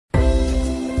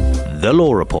The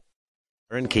Law Report.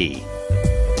 Aaron Key.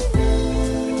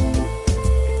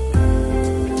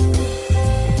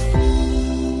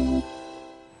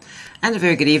 And a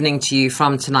very good evening to you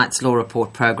from tonight's Law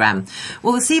Report programme.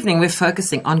 Well, this evening we're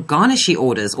focusing on Garnishee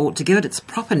Orders, or to give it its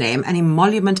proper name, an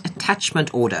emolument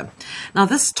attachment order. Now,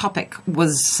 this topic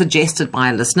was suggested by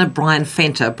a listener, Brian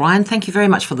Fenter. Brian, thank you very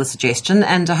much for the suggestion,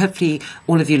 and hopefully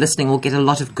all of you listening will get a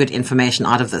lot of good information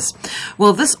out of this.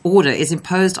 Well, this order is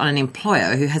imposed on an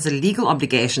employer who has a legal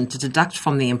obligation to deduct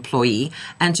from the employee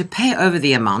and to pay over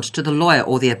the amount to the lawyer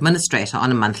or the administrator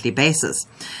on a monthly basis.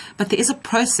 But there is a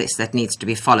process that needs to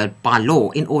be followed by law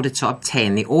in order to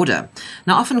obtain the order.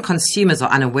 Now, often consumers are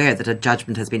unaware that a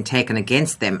judgment has been taken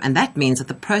against them, and that means that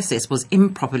the process was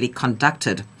improperly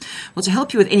conducted. Well, to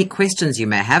help you with any questions you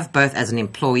may have, both as an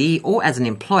employee or as an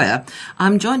employer,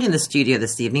 I'm joined in the studio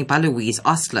this evening by Louise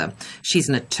Ostler. She's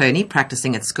an attorney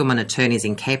practicing at Schoeman Attorneys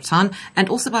in Cape Town, and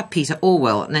also by Peter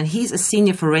Orwell, and he's a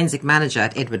senior forensic manager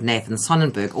at Edward Nathan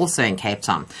Sonnenberg, also in Cape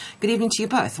Town. Good evening to you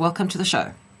both. Welcome to the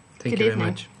show. Thank you very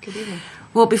much. Good evening.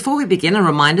 Well, before we begin, a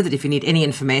reminder that if you need any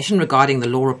information regarding the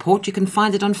Law Report, you can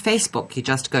find it on Facebook. You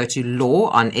just go to Law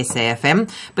on SAFM.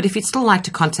 But if you'd still like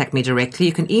to contact me directly,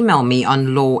 you can email me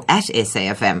on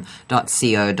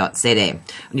law@safm.co.za.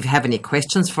 And if you have any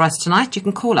questions for us tonight, you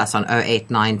can call us on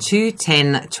 0892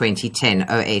 10 2010,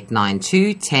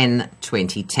 0892 10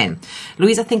 2010.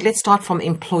 Louise, I think let's start from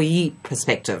employee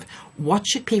perspective. What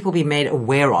should people be made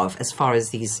aware of as far as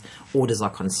these orders are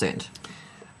concerned?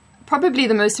 Probably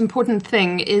the most important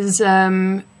thing is, it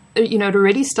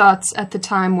already starts at the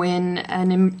time when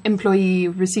an employee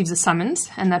receives a summons,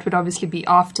 and that would obviously be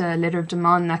after a letter of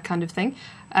demand, that kind of thing.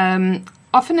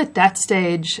 Often at that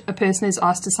stage, a person is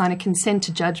asked to sign a consent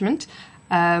to judgment,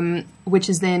 which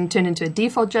is then turned into a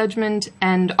default judgment,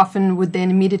 and often would then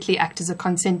immediately act as a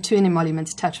consent to an emolument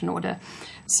attachment order.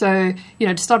 So,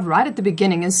 to start right at the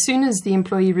beginning, as soon as the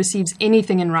employee receives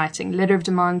anything in writing, letter of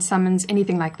demand, summons,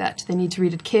 anything like that, they need to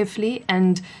read it carefully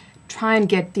and try and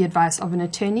get the advice of an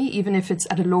attorney, even if it's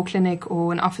at a law clinic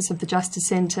or an office of the Justice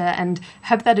Centre, and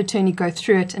have that attorney go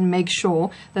through it and make sure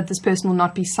that this person will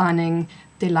not be signing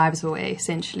their lives away,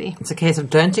 essentially. It's a case of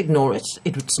don't ignore it.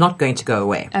 It's not going to go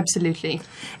away. Absolutely.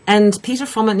 And Peter,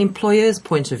 from an employer's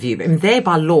point of view, they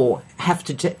by law have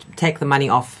to take the money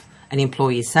off an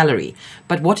employee's salary.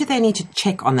 But what do they need to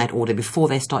check on that order before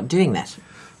they start doing that?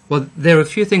 Well, there are a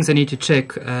few things they need to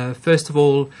check. First of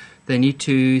all, they need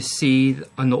to see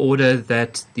on the order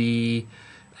that the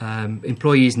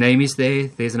employee's name is there.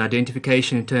 There's an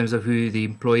identification in terms of who the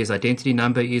employee's identity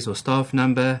number is or staff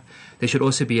number. There should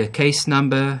also be a case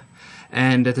number.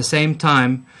 And at the same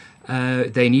time,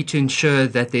 they need to ensure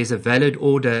that there's a valid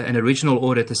order, an original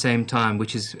order at the same time,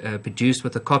 which is produced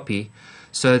with a copy,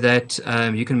 so that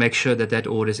you can make sure that that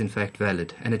order is in fact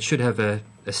valid. And it should have a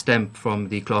stamp from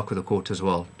the clerk of the court as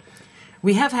well.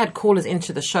 We have had callers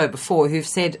into the show before who've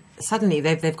said suddenly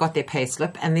they've got their pay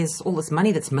slip and there's all this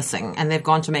money that's missing, and they've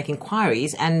gone to make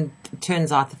inquiries, and it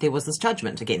turns out that there was this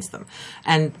judgment against them,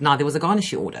 and now there was a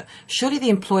Garnishee order. Surely the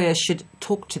employer should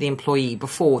talk to the employee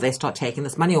before they start taking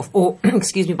this money off, or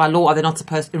by law are they not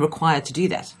required to do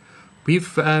that?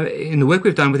 We've, in the work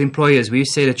we've done with employers, we've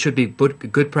said it should be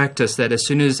good practice that as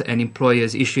soon as an employer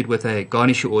is issued with a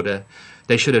Garnishee order,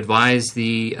 they should advise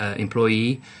the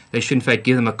employee. They should, in fact,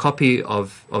 give them a copy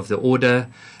of the order,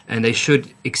 and they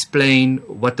should explain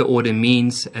what the order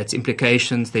means, its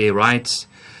implications, their rights.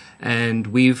 And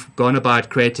we've gone about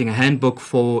creating a handbook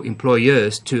for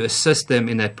employers to assist them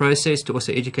in that process, to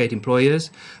also educate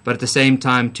employers, but at the same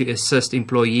time to assist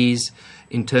employees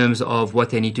in terms of what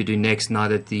they need to do next now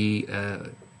that the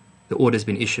order's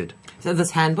been issued. So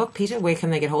this handbook, Peter, where can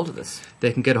they get hold of this?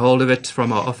 They can get hold of it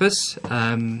from our office.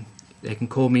 They can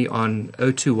call me on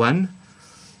 021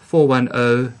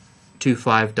 410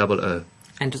 2500.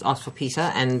 And just ask for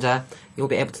Peter, and you'll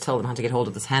be able to tell them how to get hold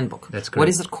of this handbook. That's correct. What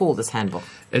is it called, this handbook?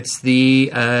 It's the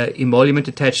Emolument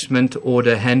Attachment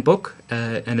Order Handbook,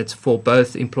 and it's for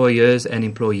both employers and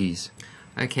employees.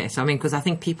 Okay, so because I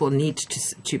think people need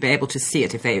to be able to see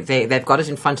it. If they've got it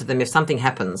in front of them, if something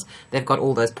happens, they've got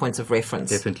all those points of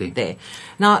reference. Definitely. There.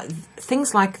 Now,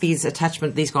 things like these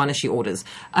Garnishee orders,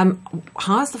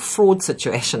 how's the fraud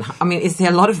situation? Is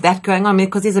there a lot of that going on?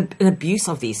 Because there's an abuse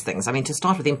of these things. To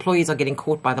start with, employees are getting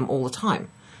caught by them all the time.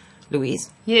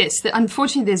 Louise? Yes,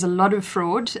 unfortunately there's a lot of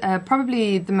fraud.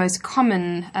 Probably the most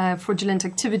common fraudulent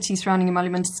activity surrounding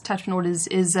emolument attachment orders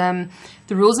is the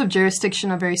rules of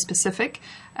jurisdiction are very specific.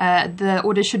 The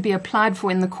order should be applied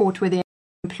for in the court where the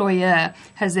employer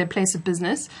has their place of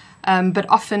business. But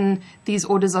often these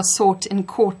orders are sought in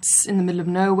courts in the middle of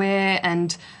nowhere,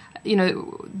 and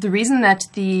the reason that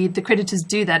the creditors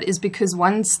do that is because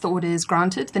once the order is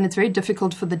granted, then it's very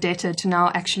difficult for the debtor to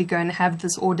now actually go and have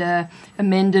this order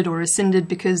amended or rescinded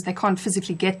because they can't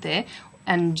physically get there,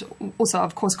 and also,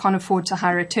 of course, can't afford to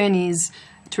hire attorneys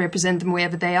to represent them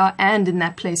wherever they are and in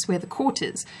that place where the court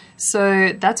is.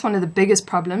 So that's one of the biggest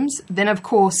problems. Then, of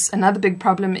course, another big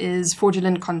problem is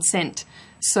fraudulent consent.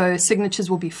 So signatures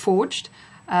will be forged.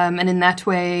 And in that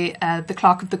way, the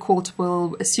clerk of the court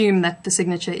will assume that the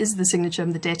signature is the signature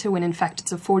of the debtor when in fact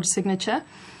it's a forged signature.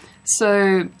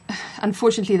 So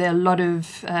unfortunately, there are a lot of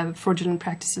fraudulent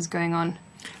practices going on.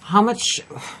 How much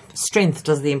strength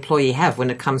does the employee have when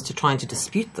it comes to trying to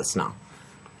dispute this now?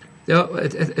 Yeah,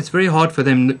 it's very hard for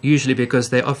them usually because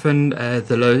they're often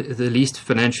the least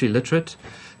financially literate.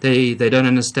 They don't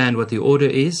understand what the order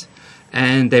is,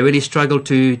 and they really struggle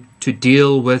to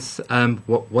deal with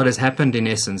what has happened in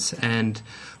essence. And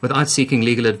without seeking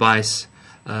legal advice,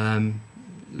 a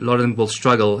lot of them will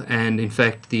struggle, and in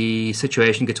fact the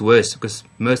situation gets worse because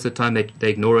most of the time they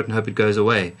ignore it and hope it goes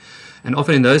away. And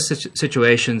often in those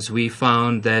situations we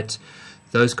found that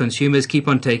those consumers keep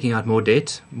on taking out more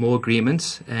debt, more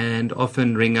agreements, and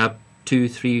often ring up 2,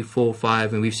 3, 4,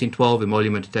 5, and we've seen 12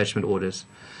 emolument attachment orders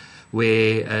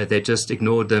where they just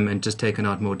ignored them and just taken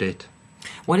out more debt.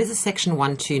 What is a Section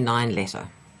 129 letter?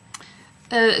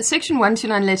 Section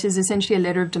 129 letter is essentially a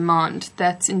letter of demand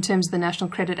that's in terms of the National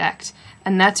Credit Act,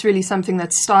 and that's really something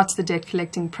that starts the debt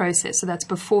collecting process. So that's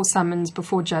before summons,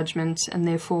 before judgment, and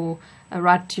therefore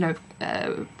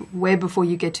way before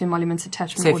you get to emoluments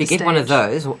attachment. So if you get stage. one of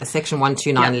those, a Section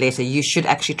 129 Yeah. letter, you should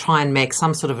actually try and make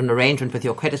some sort of an arrangement with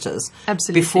your creditors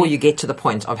Absolutely. before you get to the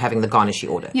point of having the Garnishee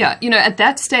order. Yeah, at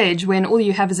that stage when all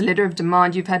you have is a letter of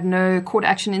demand, you've had no court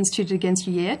action instituted against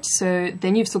you yet, so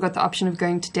then you've still got the option of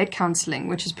going to debt counselling,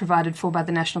 which is provided for by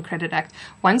the National Credit Act.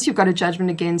 Once you've got a judgment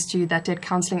against you, that debt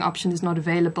counselling option is not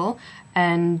available,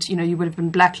 and you would have been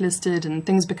blacklisted and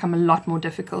things become a lot more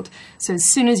difficult. So as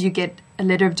soon as you get a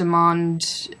letter of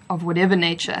demand of whatever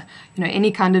nature, any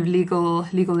kind of legal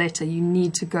letter, you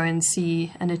need to go and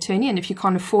see an attorney, and if you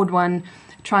can't afford one,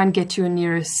 try and get to your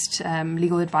nearest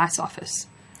legal advice office.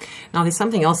 Now, there's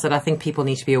something else that I think people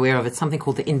need to be aware of. It's something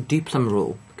called the in duplum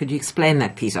rule. Could you explain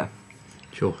that, Peter?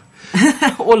 Sure.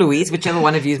 Or Louise, whichever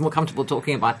one of you is more comfortable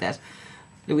talking about that.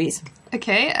 Louise?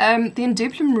 Okay, the in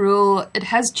duplum rule, it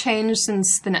has changed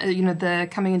since the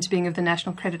coming into being of the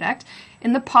National Credit Act.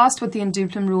 In the past, what the in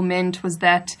duplum rule meant was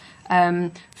that,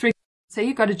 say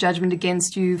you got a judgment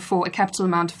against you for a capital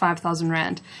amount of 5,000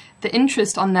 Rand. The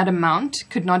interest on that amount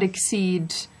could not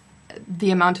exceed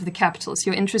the amount of the capital. So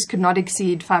your interest could not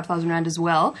exceed 5,000 Rand as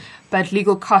well, but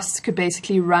legal costs could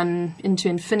basically run into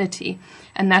infinity.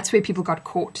 And that's where people got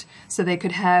caught. So they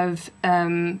could have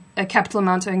a capital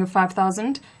amount owing of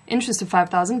 5,000, interest of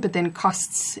 5,000, but then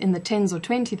costs in the tens or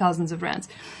 20,000s of rands.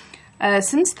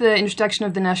 Since the introduction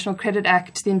of the National Credit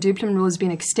Act, the in duplum rule has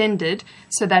been extended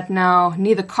so that now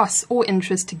neither costs or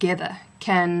interest together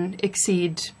can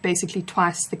exceed basically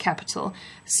twice the capital.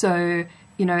 So,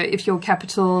 if your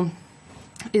capital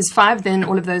is 5, then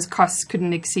all of those costs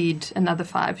couldn't exceed another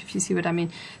 5, if you see what I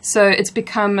mean. So it's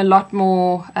become a lot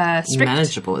more strict.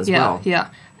 Manageable as well. Yeah.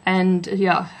 And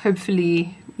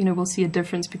hopefully, we'll see a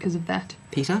difference because of that.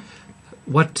 Peter?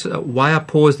 Why I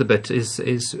paused a bit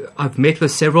is I've met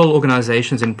with several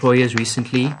organizations, employers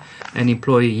recently, and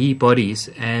employee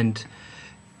bodies, and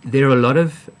there are a lot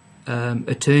of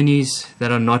attorneys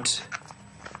that are not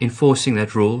enforcing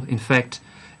that rule. In fact,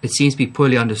 it seems to be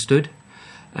poorly understood.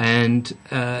 And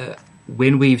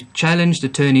when we've challenged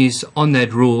attorneys on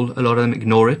that rule, a lot of them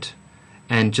ignore it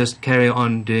and just carry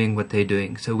on doing what they're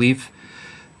doing. So we've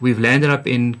landed up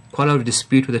in quite a lot of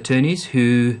dispute with attorneys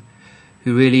who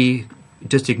really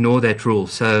just ignore that rule.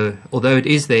 So although it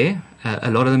is there,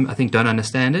 a lot of them I think don't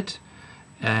understand it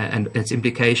and its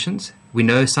implications. We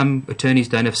know some attorneys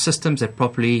don't have systems that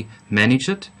properly manage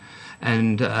it,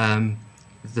 and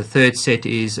the third set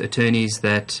is attorneys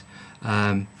that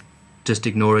just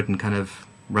ignore it and kind of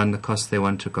run the costs they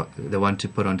want to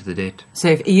put onto the debt. So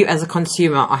if you as a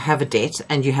consumer have a debt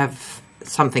and you have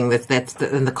something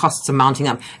and the costs are mounting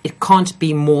up, it can't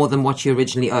be more than what you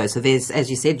originally owe. So there's,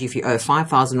 as you said, if you owe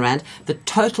 5,000 Rand, the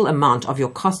total amount of your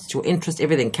costs, your interest,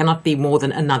 everything cannot be more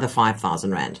than another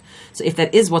 5,000 Rand. So if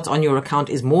that is what's on your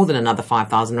account is more than another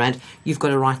 5,000 Rand, you've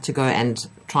got a right to go and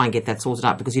try and get that sorted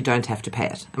out because you don't have to pay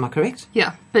it. Am I correct?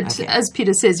 Yeah, but Okay. as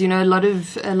Peter says, a lot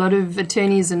of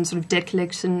attorneys and sort of debt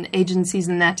collection agencies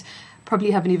and that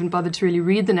probably haven't even bothered to really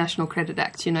read the National Credit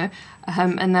Act,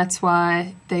 and that's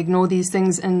why they ignore these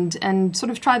things and sort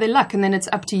of try their luck. And then it's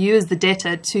up to you as the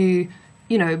debtor to,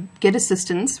 get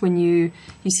assistance when you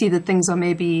see that things are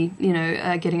maybe,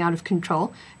 getting out of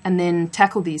control, and then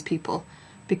tackle these people.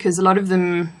 Because a lot of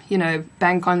them,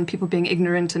 bank on people being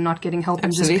ignorant and not getting help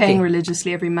and just paying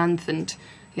religiously every month. And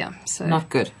so not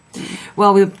good.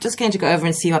 Well, we're just going to go over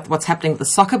and see what's happening with the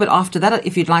soccer. But after that,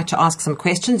 if you'd like to ask some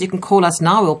questions, you can call us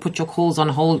now. We'll put your calls on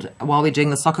hold while we're doing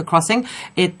the soccer crossing.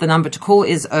 The number to call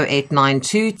is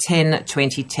 0892 10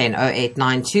 20 10,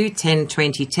 0892 10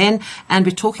 20 10. And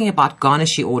we're talking about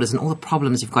Garnishee Orders and all the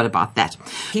problems you've got about that.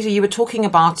 Peter, you were talking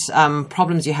about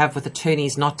problems you have with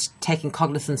attorneys not taking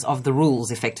cognizance of the rules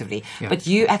effectively. Yeah. But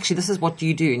you actually, this is what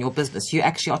you do in your business. You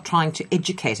actually are trying to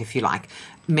educate, if you like,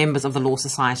 members of the Law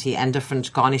Society and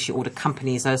different Garnishee Order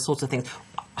companies, those sorts of things.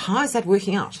 How is that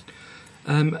working out?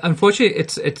 Unfortunately,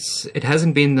 it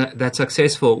hasn't been that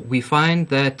successful. We find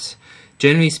that,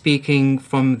 generally speaking,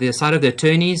 from the side of the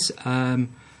attorneys,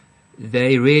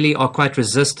 they really are quite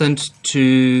resistant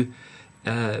to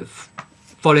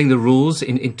following the rules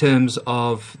in terms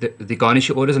of the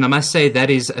Garnishee Orders. And I must say that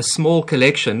is a small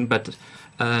collection, but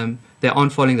they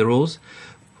aren't following the rules.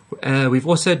 We've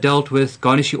also dealt with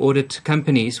Garnishee audit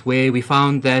companies where we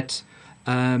found that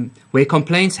where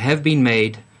complaints have been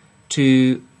made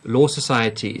to law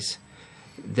societies,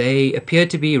 they appear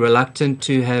to be reluctant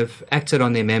to have acted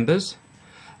on their members.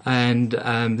 And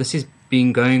this has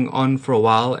been going on for a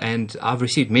while, and I've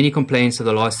received many complaints over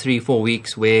the last 3-4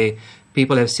 weeks where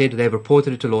people have said they've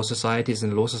reported it to law societies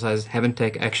and law societies haven't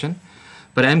taken action.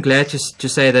 But I'm glad to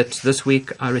say that this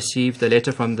week I received a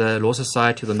letter from the Law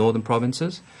Society of the Northern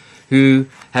Provinces, who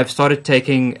have started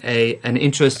taking an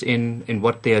interest in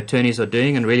what their attorneys are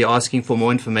doing and really asking for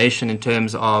more information in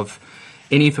terms of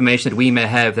any information that we may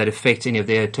have that affects any of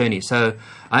their attorneys. So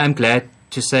I am glad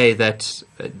to say that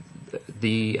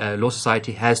the Law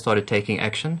Society has started taking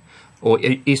action, or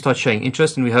is start showing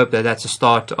interest, and we hope that that's a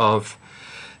start of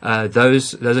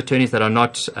those attorneys that are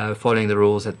not following the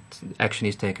rules, that action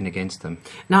is taken against them.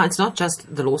 Now, it's not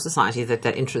just the Law Society that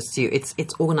interests you. It's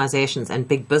organisations and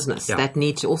big business that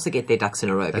need to also get their ducks in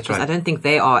a row, because I don't think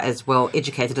they are as well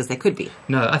educated as they could be.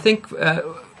 No, I think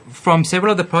from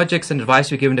several of the projects and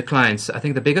advice we've given to clients, I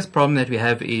think the biggest problem that we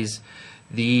have is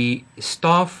the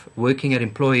staff working at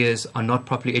employers are not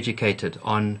properly educated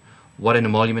on what an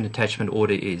emolument attachment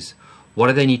order is. What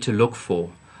do they need to look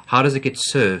for? How does it get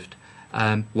served?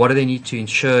 What do they need to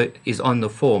ensure is on the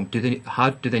form? How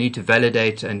do they need to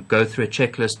validate and go through a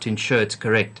checklist to ensure it's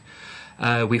correct?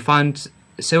 We find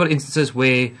several instances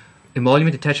where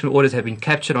emolument attachment orders have been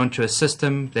captured onto a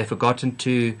system. They've forgotten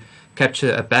to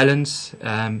capture a balance.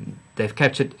 They've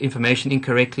captured information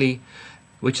incorrectly,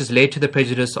 which has led to the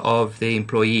prejudice of the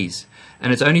employees.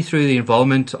 And it's only through the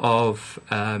involvement of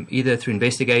either through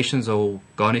investigations or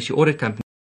Garnishee audit companies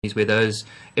where those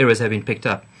errors have been picked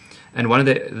up. And one of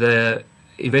the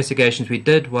investigations we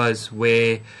did was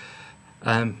where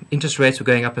interest rates were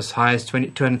going up as high as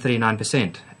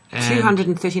 239%.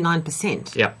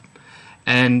 239%? Yeah.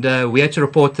 And we had to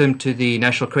report them to the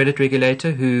National Credit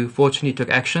Regulator, who fortunately took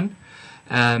action.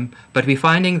 But we're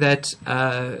finding that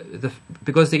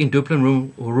because the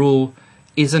induplum rule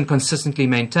isn't consistently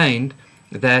maintained,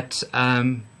 that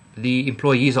the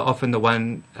employees are often the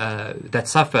one that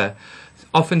suffer,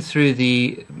 often through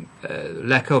the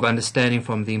lack of understanding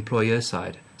from the employer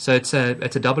side. So it's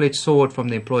a double-edged sword from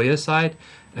the employer side,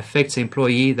 affects the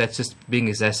employee, that's just being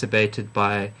exacerbated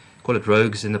by, call it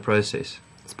rogues in the process.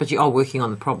 But you are working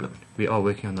on the problem. We are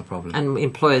working on the problem. And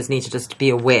employers need to just be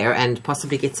aware and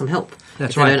possibly get some help.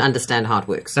 That's if right. They don't understand how it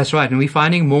works. That's right. And we're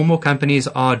finding more and more companies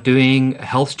are doing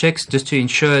health checks just to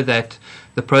ensure that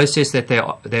the process that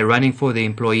they're running for the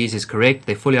employees is correct.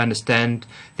 They fully understand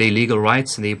their legal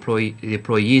rights and the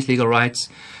employees' legal rights,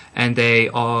 and they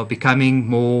are becoming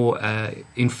more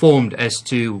informed as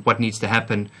to what needs to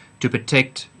happen to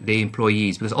protect the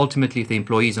employees. Because ultimately, if the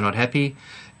employees are not happy,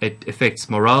 it affects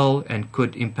morale and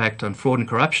could impact on fraud and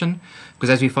corruption. Because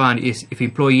as we find, if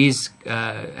employees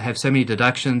have so many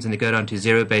deductions and they go down to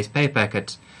zero-based pay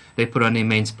packets, they put on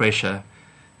immense pressure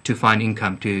to find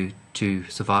income to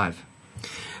survive.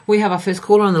 We have our first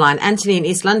caller on the line, Anthony in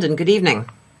East London. Good evening.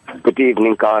 Good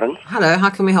evening, Karen. Hello,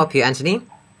 how can we help you, Anthony?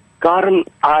 Karen,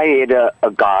 I had a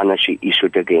Garnishee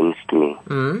issued against me.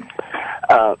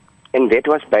 And that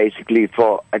was basically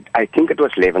for, I think it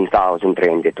was 11,000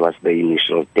 rand. That was the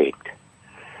initial date.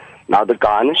 Now the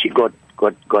Garnishee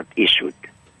got issued.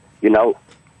 You know,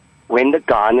 when the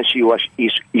Garnishee was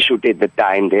issued at the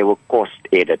time, they were cost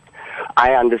added.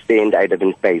 I understand I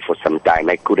didn't pay for some time.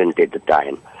 I couldn't at the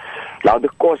time. Now the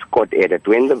cost got added.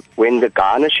 When the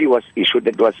Garnishee was issued,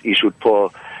 it was issued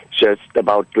for just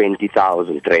about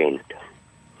 20,000 rand.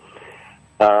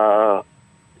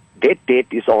 that debt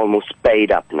is almost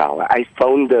paid up now. I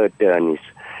phoned the attorneys,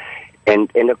 and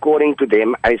according to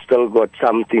them, I still got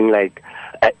something like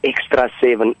an extra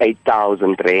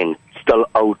 7,000-8,000 rand still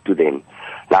owed to them.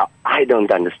 Now, I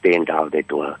don't understand how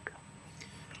that works.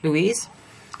 Louise?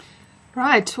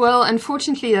 Right. Well,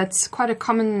 unfortunately, that's quite a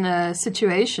common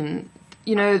situation.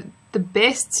 You know, the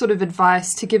best sort of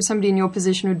advice to give somebody in your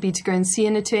position would be to go and see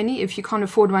an attorney. If you can't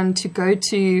afford one, to go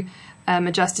to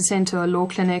a justice centre or a law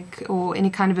clinic or any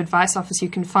kind of advice office you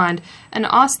can find, and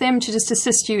ask them to just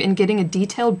assist you in getting a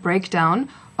detailed breakdown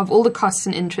of all the costs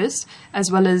and interest, as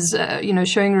well as,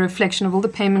 showing a reflection of all the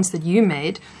payments that you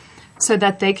made, so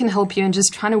that they can help you in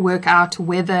just trying to work out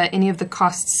whether any of the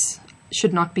costs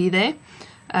should not be there.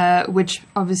 Which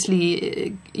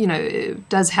obviously,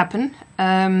 does happen.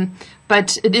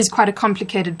 But it is quite a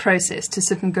complicated process to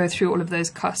sit and go through all of those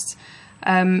costs.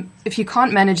 If you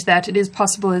can't manage that, it is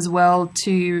possible as well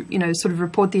to, sort of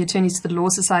report the attorneys to the Law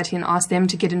Society and ask them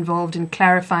to get involved in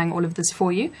clarifying all of this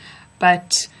for you.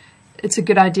 But it's a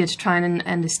good idea to try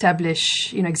and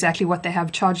establish, exactly what they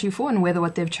have charged you for and whether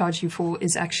what they've charged you for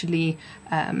is actually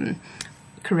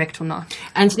correct or not.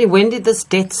 Anthony, when did this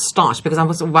debt start?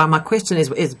 Because my question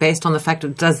is based on the fact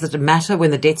of, does it matter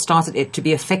when the debt started to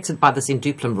be affected by this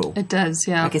induplum rule? It does,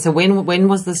 yeah. Okay, so when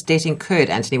was this debt incurred,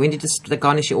 Anthony? When did the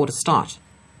Garnishee Order start?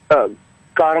 This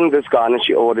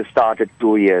Garnishee Order started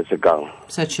 2 years ago.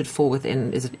 So it should fall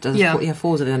within,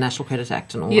 falls within the National Credit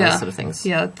Act and all those sort of things.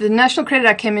 Yeah, the National Credit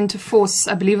Act came into force,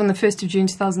 I believe, on the 1st of June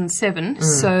 2007.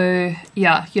 So,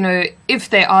 if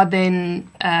they are then...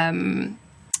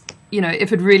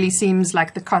 if it really seems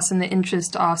like the costs and the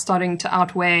interest are starting to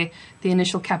outweigh the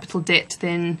initial capital debt,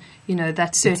 then,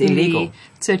 that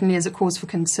certainly is a cause for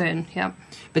concern, yeah.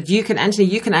 But Anthony,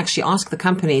 you can actually ask the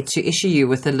company to issue you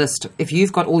with a list. If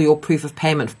you've got all your proof of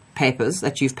payment papers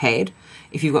that you've paid,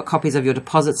 if you've got copies of your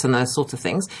deposits and those sorts of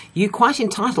things, you're quite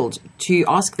entitled to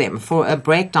ask them for a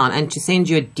breakdown and to send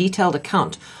you a detailed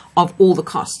account of all the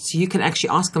costs. You can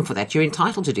actually ask them for that. You're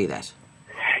entitled to do that.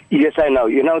 Yes, I know.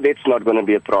 That's not going to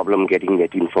be a problem getting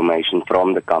that information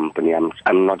from the company.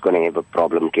 I'm not going to have a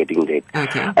problem getting that.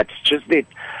 Okay. It's just that,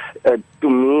 to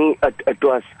me, it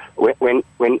was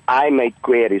when I made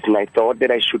queries, and I thought that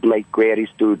I should make queries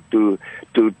to the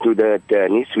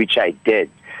attorneys, which I did,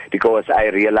 because I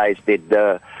realized that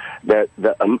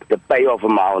the payoff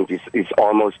amount is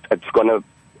almost, it's going to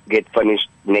get finished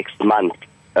next month.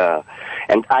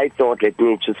 And I thought, let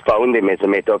me just phone them as a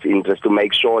matter of interest to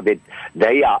make sure that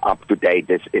they are up to date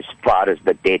as far as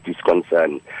the debt is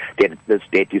concerned, that this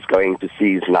debt is going to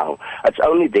cease now. It's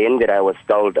only then that I was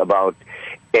told about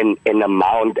an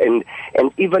amount, and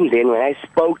even then when I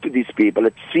spoke to these people,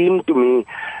 it seemed to me,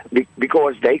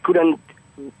 because they couldn't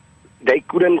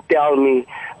tell me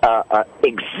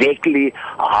exactly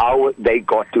how they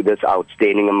got to this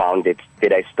outstanding amount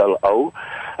that I still owe.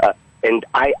 And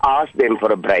I asked them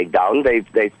for a breakdown.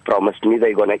 They've promised me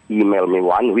they're going to email me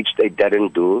one, which they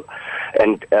didn't do.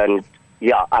 And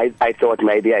I thought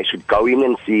maybe I should go in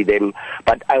and see them,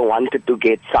 but I wanted to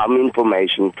get some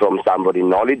information from somebody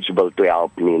knowledgeable to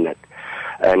help me in it.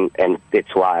 And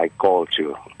that's why I called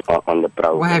you on the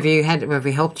program. Well, have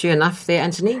we helped you enough there,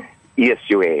 Anthony? Yes,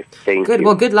 you have. Thank you. Good.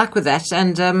 Well, good luck with that,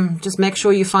 and just make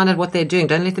sure you find out what they're doing.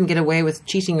 Don't let them get away with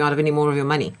cheating you out of any more of your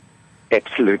money.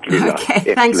 Absolutely not. Okay,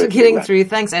 Absolutely thanks for getting not. through.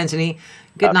 Thanks, Anthony.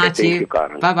 Good night to you.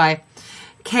 Karen. Bye-bye.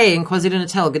 Kay in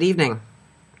KwaZulu-Natal, good evening.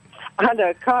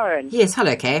 Hello, Karen. Yes,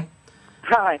 hello, Kay.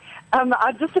 Hi.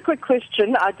 Just a quick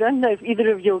question. I don't know if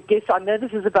either of you will guess. I know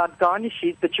this is about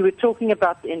garnishes, but you were talking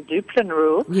about the induplum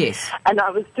rule. Yes. And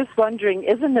I was just wondering,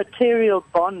 is a notarial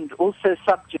bond also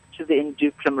subject to the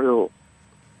induplum rule?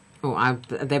 Oh,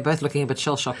 they're both looking a bit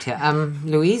shell-shocked here.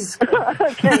 Louise?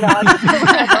 Okay, no,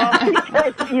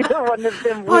 I just either one of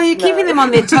them Well, you're keeping them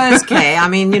on their toes, Kay. I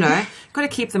mean, got to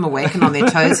keep them awake and on their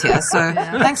toes here, so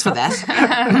thanks for that.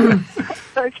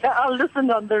 Okay, I'll listen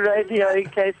on the radio in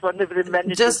case one of them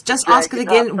manages Just to ask it drag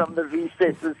again. out from the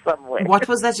recesses somewhere. What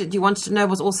was that you wanted to know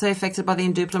was also affected by the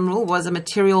induplum rule? Was a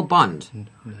material bond?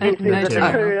 Yes,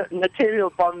 notarial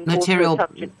bond Notarial- also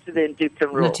subject to the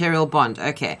induplum rule. Notarial bond,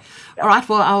 okay. All right,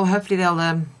 well, hopefully they'll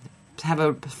have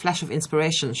a flash of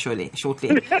inspiration shortly.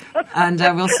 And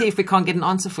we'll see if we can't get an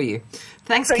answer for you.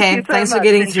 Thanks, Thank Kay. you so Thanks for much.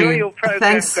 getting Enjoy through. your program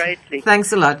Thanks. greatly.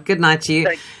 Thanks a lot. Good night to you.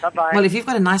 Thanks. Bye-bye. Well, if you've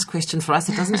got a nice question for us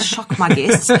that doesn't shock my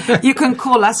guests, you can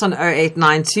call us on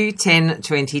 0892 10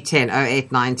 2010.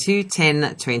 0892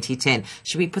 10 2010.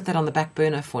 Should we put that on the back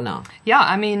burner for now? Yeah,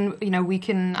 I mean,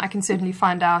 I can certainly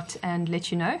find out and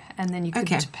let you know, and then you could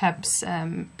perhaps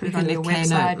put it on your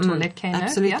website or let Kay know.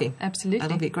 Absolutely. Yeah, absolutely.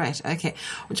 That'll be great. Okay.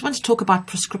 I just want to talk about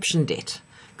prescription debt.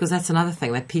 Because that's another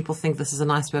thing, that people think this is a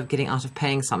nice way of getting out of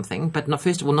paying something. But not,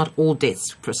 first of all, not all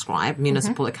debts prescribe.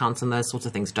 Municipal accounts and those sorts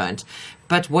of things don't.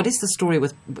 But what is the story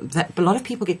with that? A lot of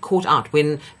people get caught out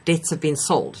when debts have been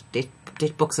sold. Debt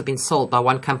books have been sold by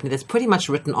one company that's pretty much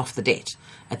written off the debt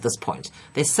at this point.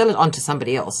 They sell it on to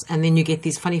somebody else, and then you get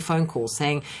these funny phone calls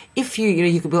saying, if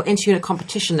we'll enter you in a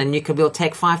competition and we'll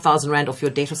take 5,000 Rand off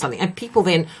your debt or something. And people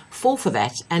then fall for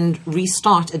that and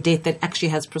restart a debt that actually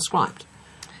has prescribed.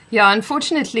 Yeah,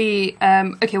 unfortunately,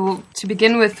 to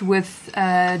begin with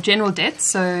general debt,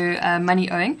 so money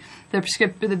owing,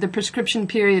 the prescription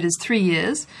period is 3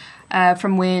 years.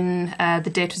 From when the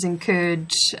debt was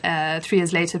incurred, 3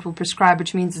 years later it will prescribe,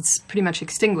 which means it's pretty much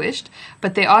extinguished.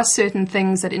 But there are certain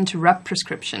things that interrupt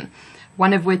prescription,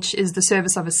 one of which is the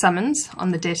service of a summons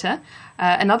on the debtor.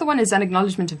 Another one is an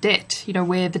acknowledgement of debt,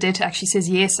 where the debtor actually says,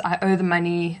 yes, I owe the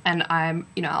money and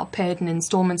I'll pay it in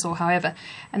installments or however.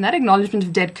 And that acknowledgement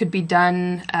of debt could be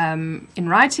done in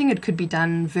writing, it could be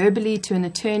done verbally to an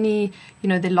attorney.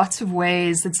 There are lots of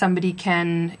ways that somebody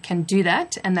can do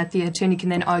that, and that the attorney can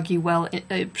then argue, well,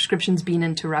 prescription's been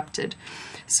interrupted.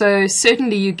 So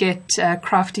certainly you get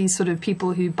crafty sort of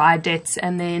people who buy debts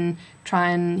and then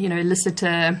try and elicit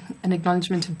an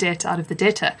acknowledgement of debt out of the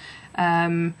debtor.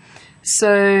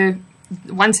 So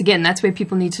once again, that's where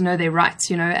people need to know their rights,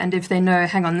 and if they know,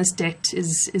 hang on, this debt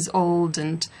is old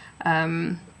and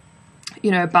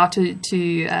about to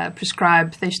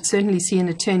prescribe, they should certainly see an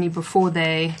attorney before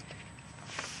they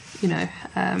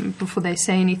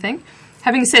say anything.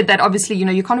 Having said that, obviously,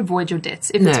 you can't avoid your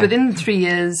debts. If it's within 3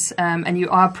 years and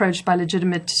you are approached by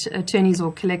legitimate attorneys or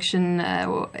a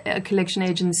collection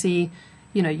agency,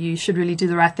 you should really do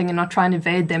the right thing and not try and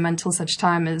evade them until such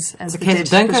time as the debt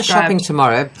is don't prescribed. go shopping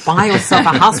tomorrow. Buy yourself a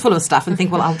house full of stuff and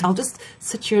think, well, I'll just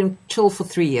sit here and chill for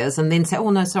 3 years and then say,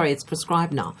 oh, no, sorry, it's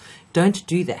prescribed now. Don't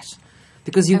do that.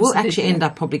 Because you will actually end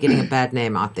up probably getting a bad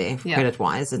name out there,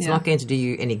 credit-wise. It's not going to do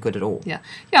you any good at all. Yeah,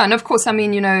 and of course,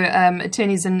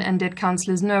 attorneys and debt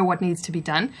counsellors know what needs to be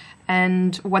done.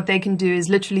 And what they can do is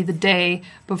literally the day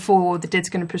before the debt's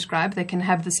going to prescribe, they can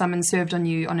have the summons served on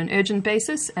you on an urgent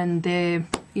basis, and the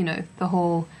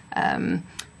whole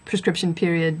prescription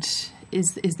period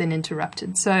is then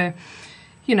interrupted. So,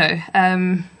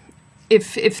 if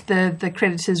the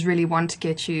creditors really want to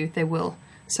get you, they will.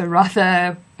 So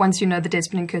rather, once you know the debt's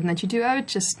been incurred and that you do owe it,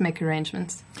 just make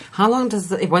arrangements. How long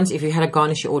does if you had a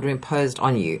Garnishee order imposed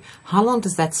on you, how long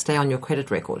does that stay on your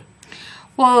credit record?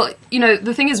 Well,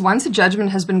 the thing is, once a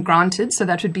judgment has been granted, so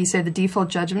that would be, say, the default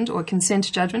judgment or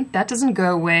consent judgment, that doesn't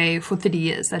go away for 30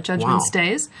 years. That judgment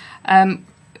stays.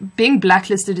 Being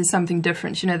blacklisted is something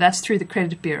different. That's through the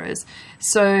credit bureaus.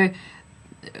 So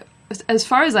as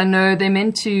far as I know, they're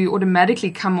meant to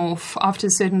automatically come off after a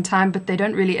certain time, but they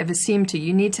don't really ever seem to.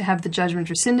 You need to have the judgment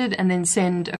rescinded and then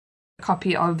send a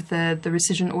copy of the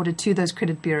rescission order to those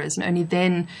credit bureaus, and only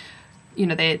then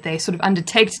they sort of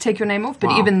undertake to take your name off,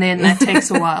 but even then that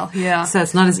takes a while. Yeah. So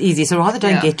it's not as easy. So rather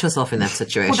don't get yourself in that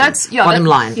situation. Well, that's bottom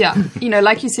line. Yeah.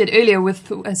 Like you said earlier,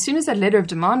 as soon as that letter of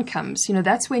demand comes,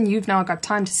 that's when you've now got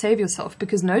time to save yourself,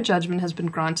 because no judgment has been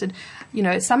granted.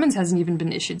 Summons hasn't even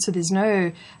been issued, so there's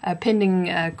no pending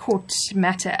court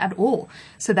matter at all.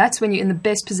 So that's when you're in the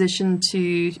best position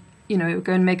to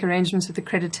go and make arrangements with the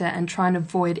creditor and try and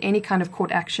avoid any kind of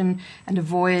court action and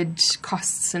avoid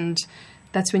costs, and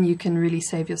that's when you can really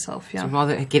save yourself. Yeah. So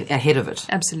rather get ahead of it.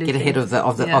 Absolutely. Get ahead of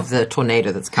the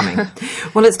tornado that's coming.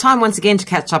 Well, it's time once again to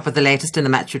catch up with the latest in the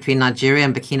match between Nigeria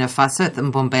and Burkina Faso at the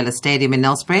Mbombela Stadium in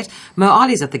Nelspruit. Mo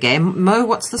Ali's at the game. Mo,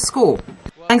 what's the score?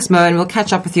 Thanks, Mo, and we'll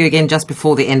catch up with you again just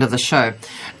before the end of the show.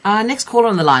 Next caller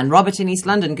on the line, Robert in East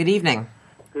London. Good evening.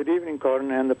 Good evening, Corin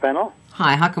and the panel.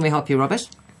 Hi, how can we help you, Robert?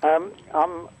 I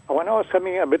want to ask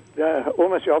something a bit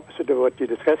almost the opposite of what you're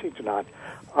discussing tonight.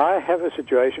 I have a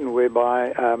situation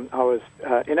whereby I was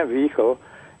in a vehicle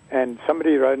and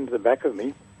somebody rode into the back of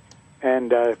me,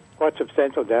 and quite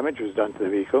substantial damage was done to the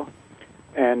vehicle.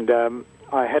 And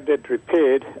I had that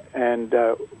repaired, and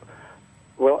initially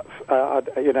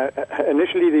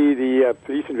the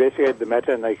police investigated the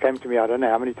matter, and they came to me, I don't know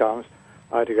how many times.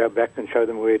 I had to go back and show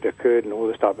them where it occurred and all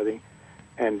this type of thing.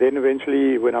 And then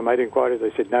eventually, when I made inquiries,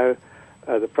 they said, no,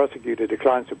 the prosecutor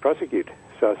declines to prosecute.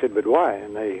 So I said, but why?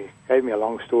 And they gave me a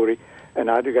long story, and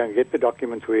I had to go and get the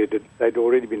documents where they'd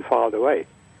already been filed away.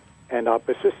 And I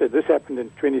persisted. This happened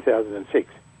in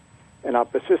 2006. And I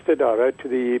persisted. I wrote to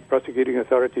the prosecuting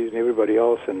authorities and everybody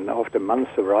else, and after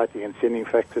months of writing and sending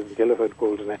faxes and telephone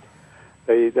calls and that,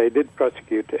 they did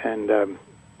prosecute, and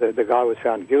the guy was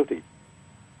found guilty.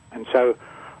 And so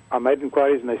I made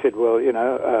inquiries, and they said, well,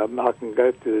 I can go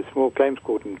to the small claims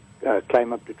court and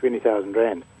claim up to 20,000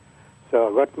 Rand. So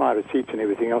I got my receipts and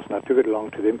everything else, and I took it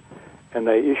along to them, and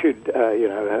they issued,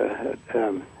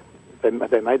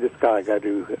 they made this guy go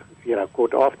to,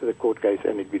 court after the court case,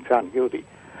 and he'd been found guilty.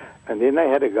 And then they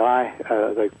had a guy,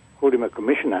 they called him a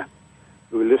commissioner,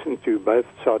 who listened to both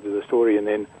sides of the story and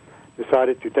then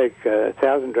decided to take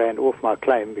 1,000 rand off my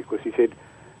claim because he said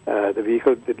the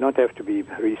vehicle did not have to be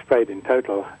resprayed in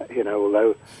total,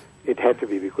 although it had to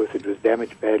be because it was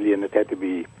damaged badly and it had to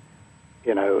be,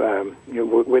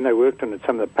 when they worked on it,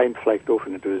 some of the paint flaked off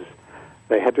and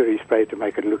they had to respray it to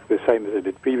make it look the same as it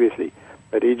did previously.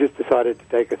 But he just decided to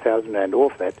take 1,000 rand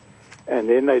off that, and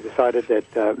then they decided that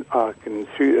I can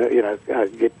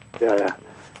get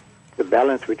the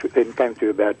balance, which then came to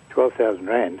about 12,000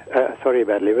 rand.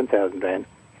 About 11,000 rand,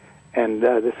 and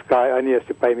this guy only has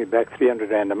to pay me back 300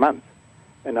 rand a month.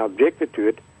 And I objected to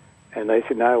it, and they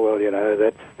said, no, well,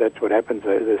 that's what happens.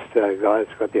 This guy's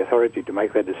got the authority to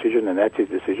make that decision, and that's his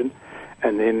decision.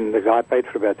 And then the guy paid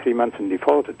for about 3 months and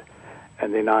defaulted.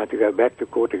 And then I had to go back to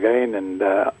court again, and,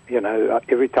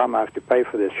 every time I have to pay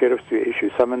for the sheriffs to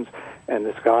issue summons, and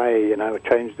this guy,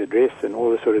 changed the address and all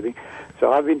this sort of thing.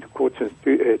 So I've been to court since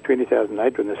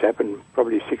 2008 when this happened,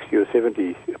 probably 60 or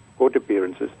 70 court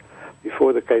appearances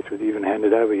before the case was even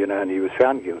handed over, and he was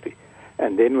found guilty.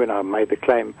 And then when I made the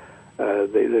claim,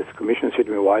 this commissioner said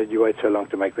to me, why did you wait so long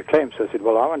to make the claim? So I said,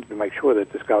 well, I wanted to make sure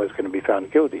that this guy was going to be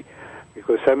found guilty,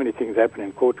 because so many things happen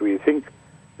in court where you think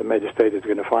the magistrate is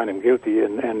going to find him guilty,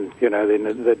 and then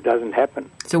that doesn't happen.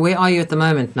 So where are you at the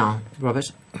moment now,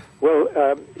 Robert?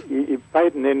 Well, he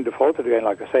paid and then defaulted again,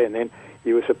 like I say, and then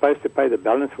he was supposed to pay the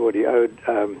balance for what he owed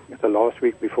the last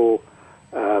week before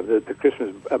the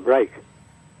Christmas break.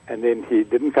 And then he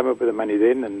didn't come up with the money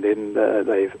then, and then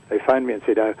they phoned me and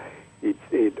said,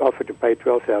 he'd offered to pay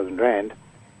 12,000 rand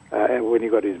when he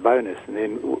got his bonus. And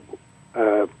then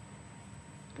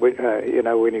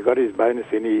when he got his bonus,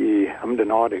 then he hummed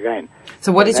and hawed again.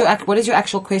 So what is your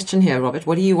actual question here, Robert?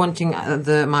 What are you wanting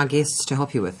my guests to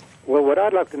help you with? Well, what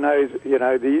I'd like to know is,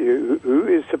 who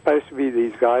is supposed to be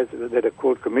these guys that are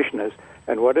called commissioners,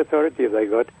 and what authority have they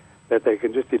got that they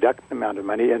can just deduct the amount of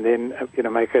money and then,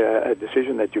 make a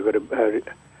decision that you've got to,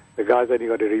 the guy's only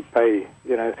got to repay,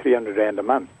 300 rand a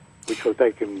month, which will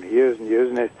take him years and years,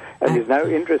 and there's no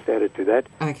interest added to that.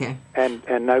 Okay.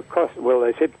 And no cost. Well,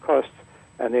 they said costs.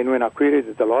 And then when I queried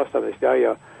it the last time, they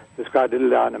said, this guy did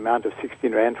allow an amount of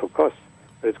 16 rand for costs,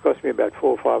 but it's cost me about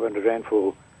 400 or 500 rand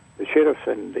for the sheriffs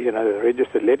and,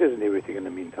 registered letters and everything in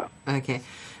the meantime. Okay.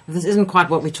 This isn't quite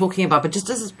what we're talking about, but just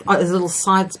as a little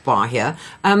sidebar here,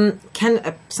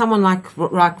 can someone like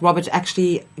Robert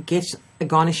actually get a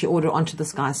Garnishee order onto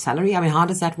this guy's salary? I mean, how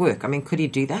does that work? I mean, could he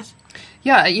do that?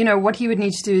 Yeah, what he would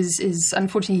need to do is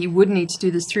unfortunately, he would need to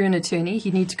do this through an attorney.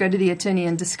 He'd need to go to the attorney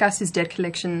and discuss his debt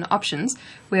collection options,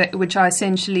 which are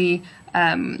essentially,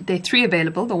 there are three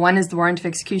available. The one is the warrant of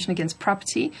execution against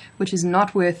property, which is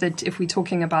not worth it if we're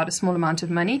talking about a small amount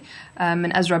of money.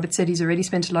 And as Robert said, he's already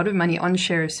spent a lot of money on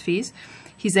sheriff's fees.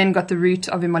 He's then got the route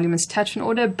of emoluments attachment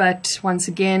order, but once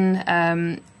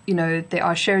again, there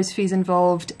are sheriff's fees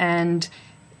involved, and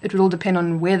it would all depend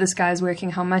on where this guy is working,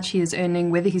 how much he is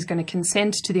earning, whether he's going to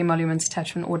consent to the emoluments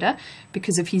attachment order,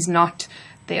 because if he's not,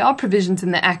 there are provisions in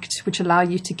the Act which allow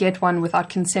you to get one without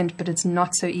consent, but it's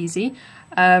not so easy.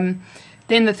 Then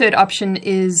the third option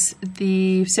is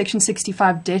the Section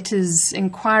 65 debtors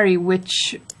inquiry,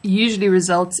 which usually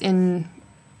results in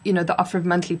the offer of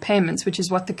monthly payments, which is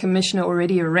what the commissioner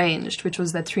already arranged, which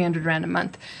was that 300 rand a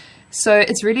month. So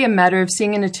it's really a matter of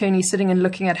seeing an attorney sitting and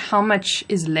looking at how much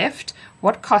is left,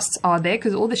 what costs are there,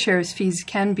 because all the sheriff's fees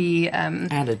can be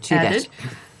added to that,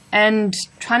 and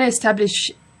trying to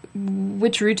establish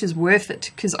which route is worth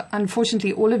it, because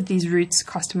unfortunately all of these routes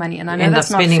cost money, and I know that's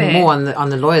not fair. End up spending more on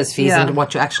the lawyer's fees than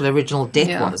what your actual original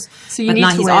debt was. So but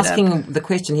now he's asking, the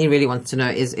question he really wants to know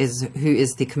is who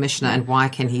is the commissioner, and why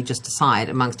can he just decide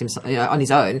amongst himself on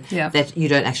his own that you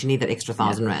don't actually need that extra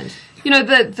 1,000 rand?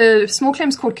 The small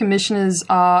claims court commissioners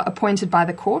are appointed by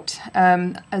the court.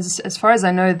 As far as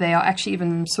I know, they are actually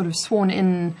even sort of sworn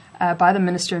in by the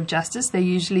Minister of Justice. They're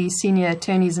usually senior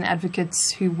attorneys and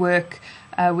advocates who work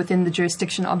within the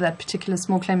jurisdiction of that particular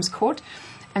small claims court.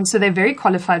 And so they're very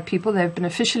qualified people. They've been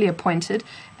officially appointed,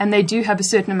 and they do have a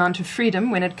certain amount of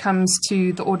freedom when it comes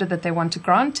to the order that they want to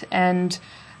grant. And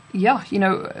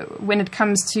when it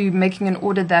comes to making an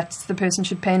order that the person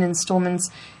should pay in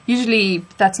installments, usually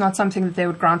that's not something that they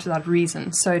would grant without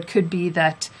reason. So it could be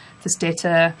that this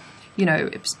debtor,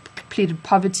 pleaded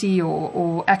poverty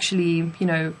or actually,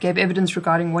 gave evidence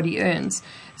regarding what he earns.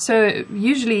 So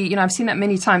usually, I've seen that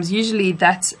many times. Usually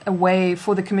that's a way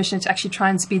for the commissioner to actually try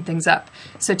and speed things up.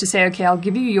 So to say, okay, I'll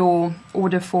give you your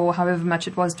order for however much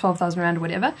it was, 12,000 Rand or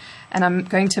whatever, and I'm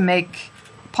going to make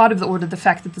part of the order the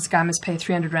fact that this guy must pay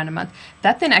 300 Rand a month.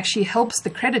 That then actually helps the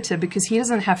creditor because he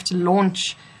doesn't have to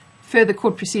launch further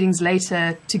court proceedings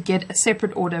later to get a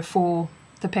separate order for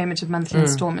the payment of monthly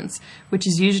installments, which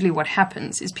is usually what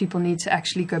happens, is people need to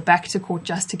actually go back to court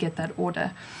just to get that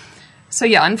order. So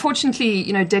yeah, unfortunately,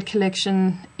 debt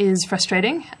collection is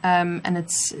frustrating, and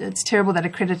it's terrible that a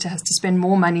creditor has to spend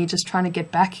more money just trying to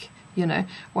get back,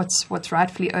 what's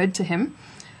rightfully owed to him.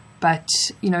 But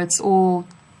it's all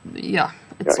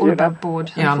above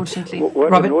board, unfortunately.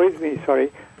 What annoys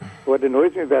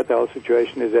me about the whole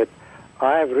situation is that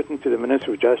I have written to the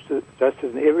Minister of Justice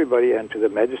and everybody and to the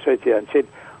magistrate here and said,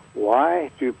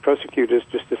 why do prosecutors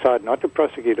just decide not to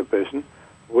prosecute a person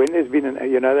when there's been,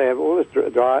 they have all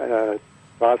this drive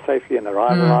safely and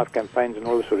arrival life campaigns and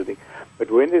all this sort of thing. But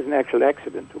when there's an actual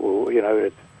accident, or, you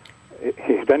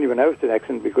don't even know if it's an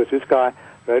accident because this guy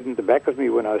rode in the back of me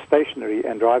when I was stationary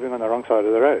and driving on the wrong side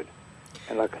of the road.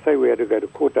 And like I say, we had to go to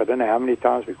court, I don't know how many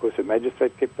times, because the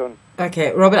magistrate kept on.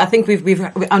 Okay, Robert, I think we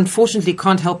unfortunately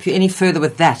can't help you any further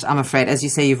with that, I'm afraid. As you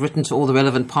say, you've written to all the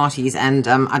relevant parties, and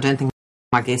I don't think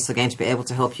my guests are going to be able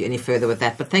to help you any further with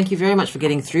that. But thank you very much for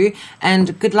getting through,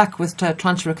 and good luck with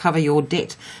trying to recover your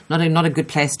debt. Not a good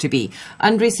place to be.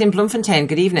 Andries in Bloemfontein,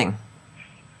 good evening.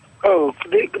 Oh,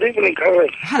 good evening, Karen.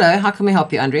 Hello, how can we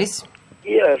help you, Andries?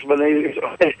 Yes, but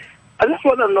I just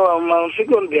want to know, I'm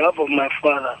speaking on behalf of my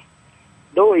father.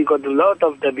 Though he got a lot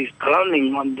of debt, he's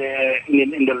drowning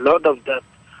in the lot of debt.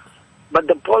 But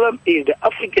the problem is the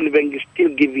African bank is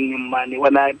still giving him money.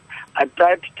 When I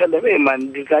tried to tell him, hey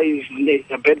man, this guy is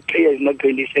a bad player, he's not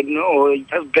going. He said, no,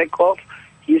 just back off.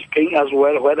 He's paying as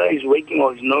well, whether he's working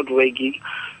or he's not working.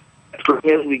 As long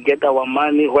as we get our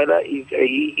money, whether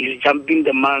he's jumping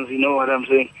the months, you know what I'm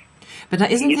saying? But now,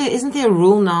 isn't there a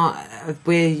rule now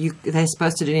where they're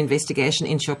supposed to do an investigation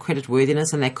into your credit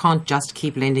worthiness, and they can't just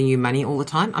keep lending you money all the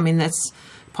time? I mean, that's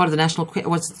part of the National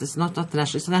Credit. It's not the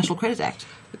National. It's the National Credit Act.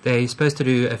 They're supposed to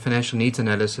do a financial needs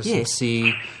analysis and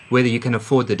see whether you can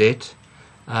afford the debt,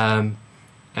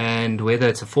 and whether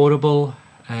it's affordable,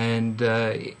 and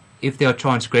if there are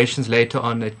transgressions later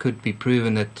on, it could be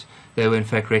proven that they were in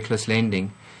fact reckless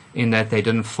lending, in that they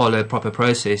didn't follow a proper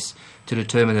process to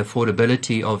determine the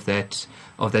affordability of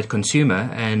that consumer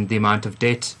and the amount of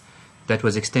debt that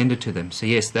was extended to them. So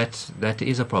yes, that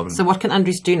is a problem. So what can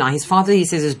Andries do now? His father, he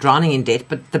says, is drowning in debt,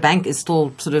 but the bank is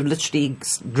still sort of literally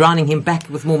drowning him back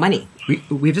with more money.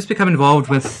 We've just become involved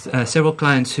with several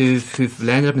clients who've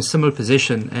landed up in a similar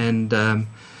position, and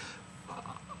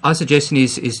our suggestion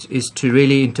is to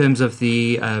really, in terms of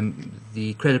the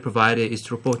credit provider, is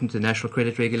to report into the National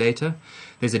Credit Regulator.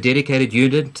 There's a dedicated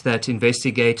unit that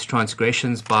investigates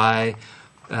transgressions by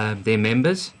their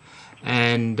members,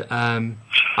 and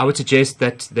I would suggest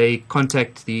that they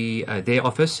contact their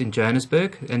office in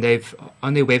Johannesburg, and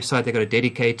on their website they've got a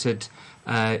dedicated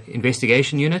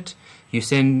investigation unit. You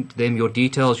send them your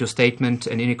details, your statement,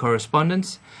 and any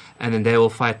correspondence, and then they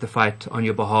will fight the fight on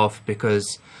your behalf,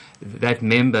 because that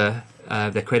member,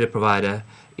 the credit provider,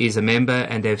 is a member,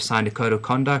 and they've signed a code of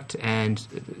conduct and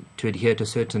to adhere to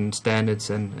certain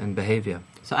standards and behavior.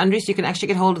 So, Andries, you can actually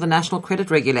get hold of the National Credit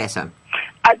Regulator.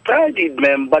 I tried it,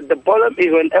 ma'am, but the problem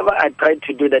is whenever I tried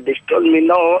to do that, they told me,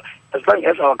 no, as long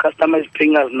as our customer is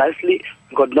paying us nicely,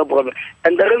 we got no problem.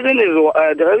 And the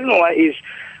reason why is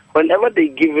whenever they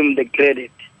give him the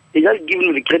credit, they just give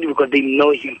him the credit because they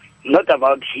know him, not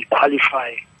about he qualify.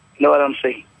 You know what I'm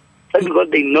saying? Just because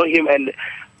they know him, and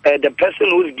the person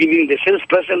who's giving, the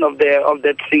salesperson of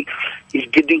that thing, is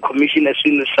getting commission as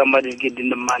soon as somebody is getting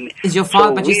the money. Is your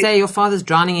father? But you say your father's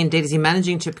drowning in debt. Is he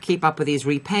managing to keep up with his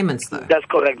repayments, though? That's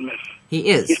correct, ma'am. He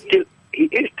is. He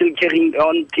is still carrying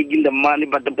on taking the money,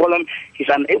 but the problem, he's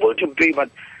unable to pay.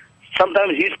 But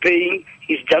sometimes he's paying,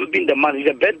 he's jumping the money.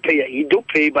 He's a bad payer. He do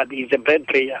pay, but he's a bad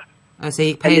payer. Oh, so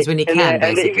he pays when he can,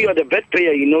 basically. And if you're the bad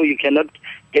payer, you cannot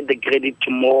get the credit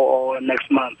tomorrow or next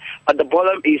month. But the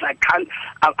problem is I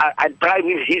try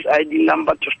with his ID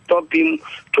number to stop him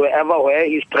to where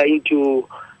he's trying to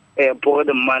borrow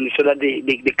the money so that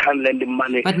they can't lend him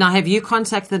money. But now, have you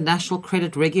contacted the National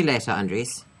Credit Regulator,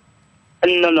 Andries?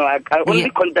 No, I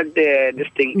only contact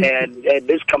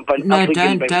this company. No,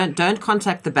 don't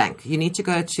contact the bank. You need to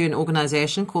go to an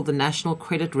organization called the National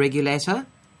Credit Regulator.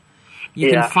 You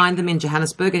can find them in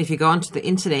Johannesburg, and if you go onto the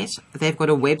internet, they've got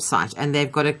a website and they've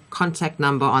got a contact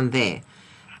number on there.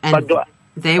 And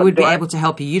They would be able to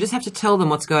help you. You just have to tell them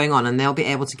what's going on, and they'll be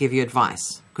able to give you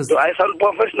advice. Do I sound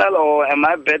professional, or am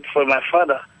I bad for my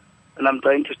father? And I'm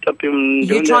trying to stop him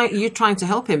doing that. You're trying to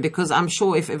help him, because I'm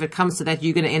sure if it comes to that,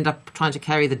 you're going to end up trying to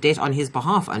carry the debt on his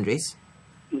behalf, Andres.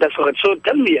 That's correct. So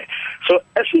tell me, so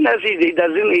as soon as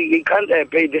he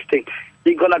can't pay this thing,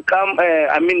 he's gonna come.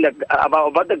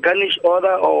 About the Garnishee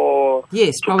order, or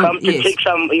yes, to come to take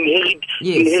some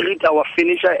inherit our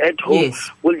finisher at home.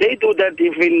 Yes. Will they do that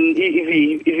if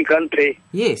he can't pay?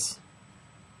 Yes.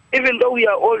 Even though we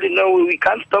are old, we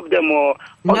can't stop them, or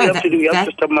all we have to do, we have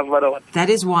to stop my father. That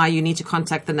is why you need to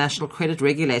contact the National Credit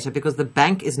Regulator, because the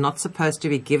bank is not supposed to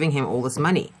be giving him all this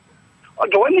money.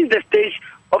 Okay, when is the stage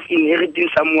of inheriting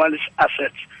someone's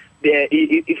assets there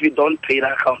if you don't pay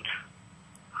the account?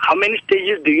 How many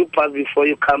stages do you pass before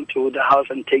you come to the house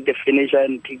and take the finisher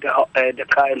and take the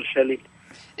car and sell it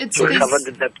to cover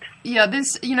the debt? Yeah,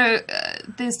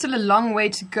 there's still a long way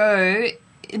to go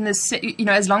in this,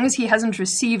 as long as he hasn't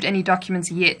received any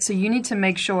documents yet. So you need to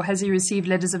make sure, has he received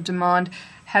letters of demand?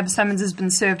 Have summonses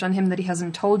been served on him that he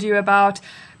hasn't told you about?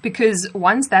 Because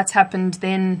once that's happened,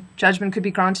 then judgment could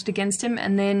be granted against him,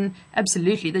 and then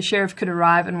absolutely the sheriff could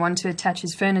arrive and want to attach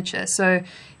his furniture. So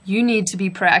you need to be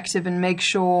proactive and make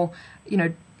sure,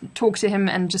 talk to him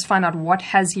and just find out what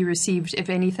has he received, if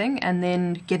anything, and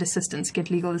then get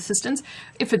legal assistance.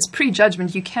 If it's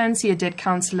pre-judgment, you can see a debt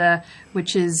counsellor,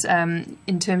 which is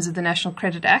in terms of the National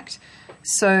Credit Act.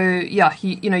 So, yeah,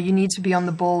 you need to be on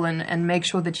the ball and make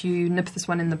sure that you nip this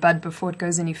one in the bud before it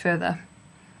goes any further.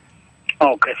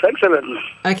 Okay, thanks a lot.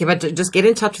 Okay, but just get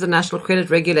in touch with the National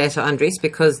Credit Regulator, Andres,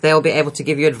 because they'll be able to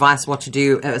give you advice what to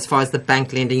do as far as the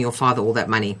bank lending your father all that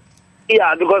money.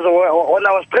 Yeah, because when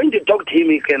I was trying to talk to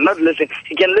him, he cannot listen.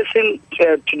 He can listen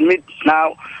to me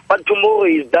now, but tomorrow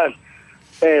he's done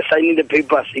signing the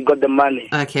papers. He got the money.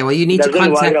 Okay, well, you need to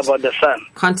contact. Worry about the son.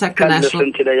 Contact the Can't national.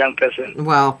 Listen to the young person.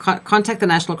 Well, contact the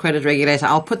National Credit Regulator.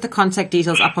 I'll put the contact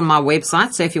details up on my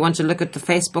website. So if you want to look at the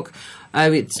Facebook,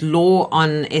 it's Law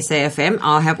on SAFM.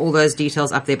 I'll have all those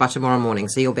details up there by tomorrow morning,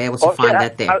 so you'll be able to find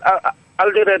that there.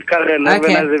 I'll do that, Karen.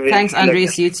 Okay, thanks,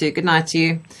 Andres. You too. Good night to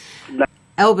you.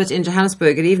 Albert in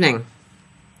Johannesburg. Good evening.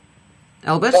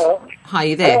 Albert? Hello. Hi,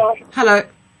 you there? Hello. Hello.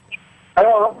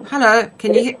 Hello. Hello.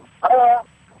 Can you hear? Hello.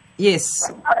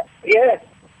 Yes. Yes.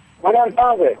 My name's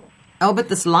Albert. Albert,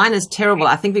 this line is terrible.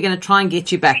 I think we're going to try and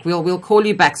get you back. We'll call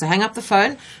you back. So hang up the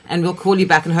phone and we'll call you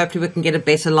back, and hopefully we can get a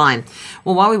better line.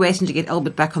 Well, while we're waiting to get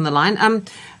Albert back on the line,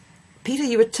 Peter,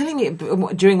 you were telling me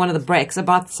during one of the breaks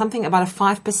about something about a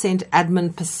 5%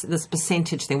 admin, this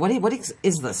percentage thing. What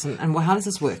is this, and how does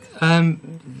this work?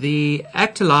 The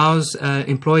Act allows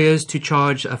employers to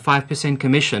charge a 5%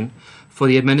 commission for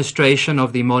the administration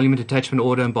of the emolument attachment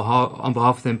order on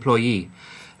behalf of the employee.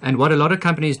 And what a lot of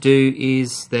companies do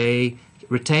is they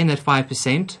retain that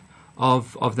 5%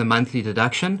 of the monthly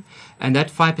deduction, and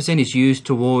that 5% is used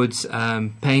towards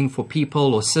paying for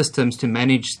people or systems to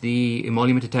manage the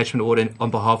emolument attachment order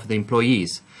on behalf of the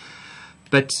employees.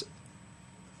 But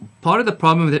part of the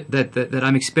problem that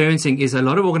I'm experiencing is a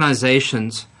lot of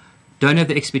organizations don't have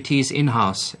the expertise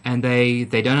in-house, and they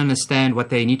don't understand what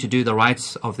they need to do, the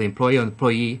rights of the employer or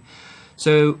employee.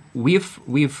 So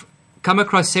we've come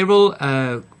across several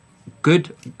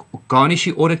good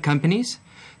Garnishee audit companies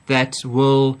that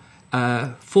will,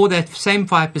 for that same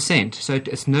 5%, so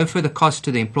it's no further cost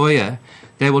to the employer,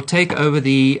 they will take over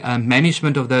the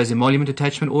management of those emolument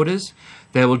attachment orders.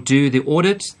 They will do the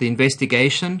audit, the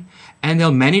investigation, and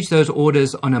they'll manage those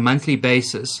orders on a monthly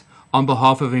basis on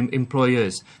behalf of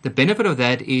employers. The benefit of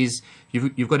that is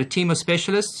you've got a team of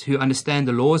specialists who understand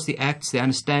the laws, the acts, they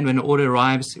understand when an order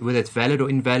arrives, whether it's valid or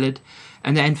invalid,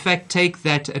 and they in fact take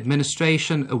that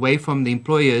administration away from the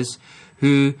employers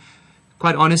who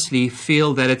quite honestly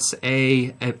feel that it's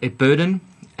a burden,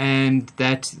 and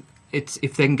that if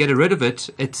they can get rid of it,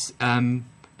 it's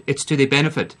to their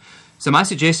benefit. So my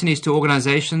suggestion is to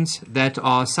organizations that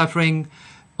are suffering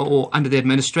or under the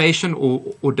administration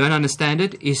or don't understand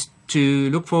it, is to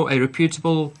look for a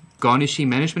reputable Garnishee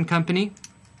management company,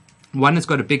 one that's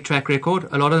got a big track record.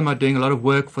 A lot of them are doing a lot of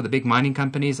work for the big mining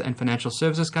companies and financial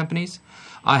services companies.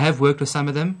 I have worked with some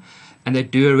of them, and they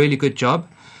do a really good job.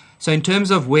 So in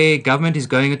terms of where government is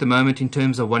going at the moment in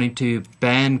terms of wanting to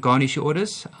ban Garnishee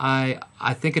orders, I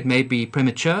think it may be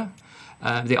premature.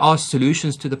 There are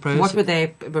solutions to the process. What would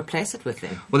they replace it with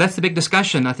then? Well, that's the big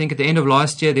discussion. I think at the end of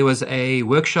last year, there was a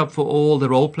workshop for all the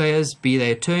role players, be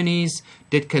they attorneys,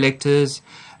 debt collectors,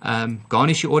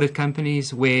 Garnishee audit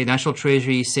companies, where National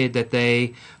Treasury said that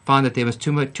they found that there was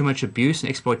too much abuse and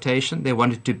exploitation. They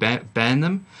wanted to ban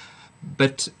them.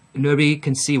 But nobody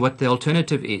can see what the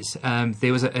alternative is.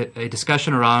 There was a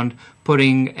discussion around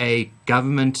putting a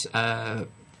government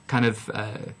kind of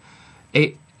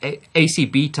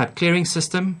ACB type clearing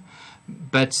system,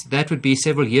 but that would be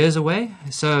several years away.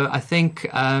 So I think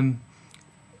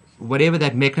whatever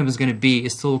that mechanism is going to be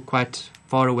is still quite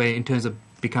far away in terms of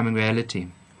becoming reality.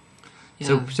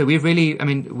 Yeah. So we've really,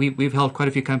 we've helped quite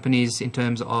a few companies in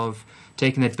terms of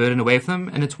taking that burden away from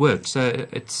them, and it's worked. So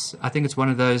I think it's one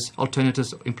of those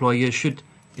alternatives employers should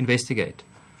investigate.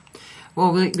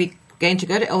 Well, we're going to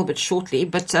go to Albert shortly,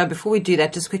 but before we do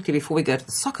that, just quickly before we go to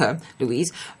the soccer,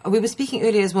 Louise, we were speaking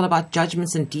earlier as well about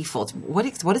judgments and defaults. What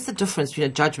is the difference between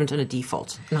a judgment and a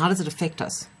default, and how does it affect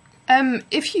us?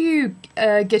 If you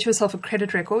get yourself a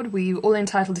credit record, we're all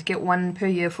entitled to get one per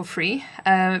year for free.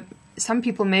 Some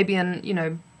people may be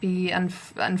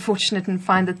unfortunate and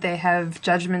find that they have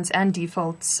judgments and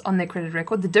defaults on their credit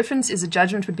record. The difference is a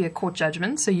judgment would be a court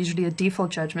judgment, so usually a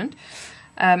default judgment.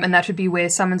 And that would be where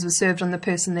summons was served on the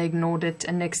person, they ignored it,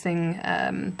 and next thing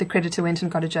the creditor went and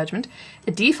got a judgment.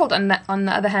 A default, on the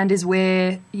other hand, is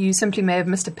where you simply may have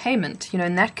missed a payment,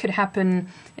 and that could happen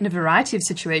in a variety of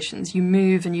situations. You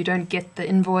move and you don't get the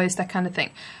invoice, that kind of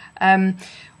thing.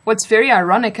 What's very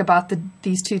ironic about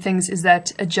these two things is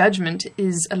that a judgment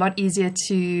is a lot easier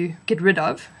to get rid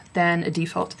of than a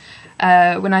default.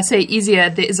 When I say easier,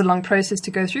 there is a long process to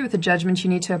go through. With a judgment,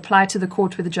 you need to apply to the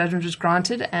court where the judgment was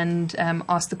granted and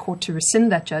ask the court to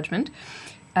rescind that judgment.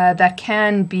 That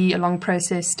can be a long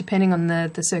process depending on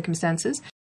the circumstances.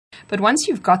 But once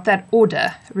you've got that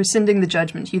order rescinding the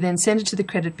judgment, you then send it to the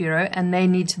credit bureau and they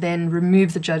need to then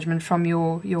remove the judgment from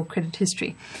your credit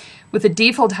history. With a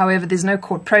default, however, there's no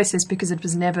court process because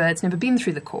it's never been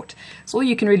through the court. So all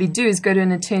you can really do is go to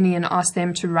an attorney and ask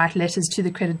them to write letters to the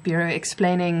credit bureau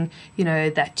explaining,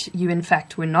 that you in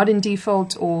fact were not in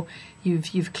default, or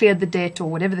you've cleared the debt, or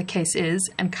whatever the case is,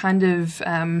 and kind of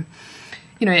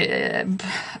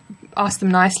ask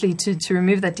them nicely to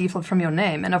remove that default from your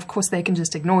name. And of course they can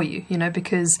just ignore you,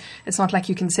 because it's not like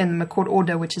you can send them a court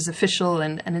order which is official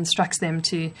and instructs them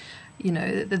to,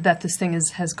 that this thing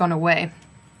has gone away.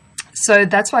 So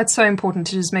that's why it's so important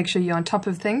to just make sure you're on top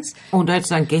of things. Or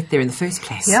don't get there in the first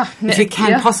place. Yeah. If you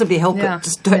can possibly help it,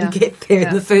 just don't get there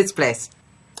in the first place.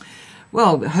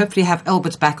 Well, hopefully have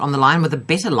Albert back on the line with a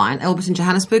better line. Albert in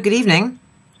Johannesburg, good evening.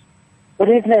 Good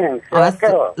evening. That's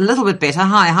a little bit better.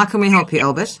 Hi, how can we help you,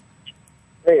 Albert?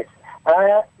 Yes.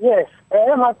 Yes.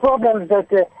 My problem is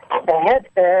that I had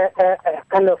a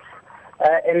kind of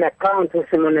an account with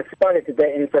the municipality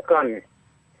there in Tsakani.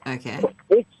 Okay.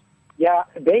 Yeah,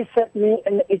 they sent me,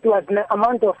 and it was an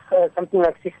amount of something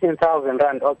like 16,000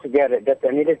 rand altogether that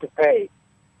I needed to pay.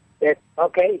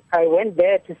 Okay, I went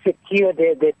there to secure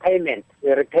the payment,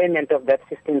 the repayment of that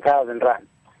 16,000 rand.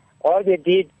 All they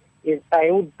did is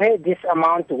I would pay this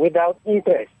amount without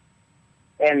interest.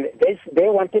 And they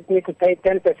wanted me to pay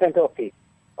 10% of it,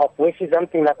 of which is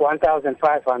something like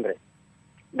 1,500.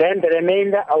 Then the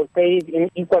remainder I would pay it in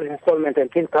equal installment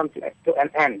until it comes to an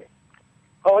end.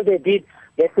 All they did,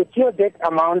 they secured that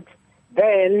amount,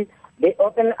 then they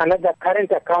opened another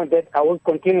current account that I will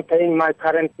continue paying my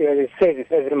current service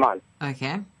every month.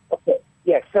 Okay. Okay.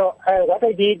 Yes. So what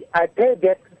I did, I paid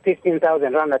that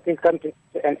 15,000 rand until it comes to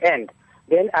an end.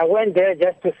 Then I went there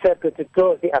just to settle, to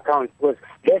close the account, because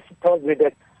they told me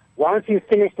that once you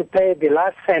finish to pay the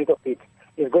last cent of it,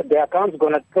 the account's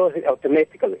going to close it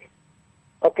automatically.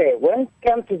 Okay. When it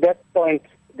came to that point,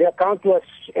 the account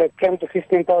came to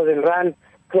 15,000 rand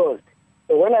closed.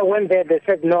 So when I went there, they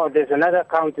said, no, there's another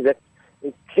account that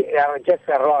just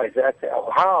arose. I said,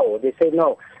 how? They said,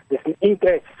 no, there's an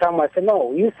interest somewhere. I said,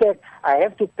 no, you said I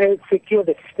have to secure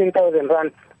the 16,000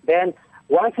 rand. Then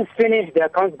once it's finished, the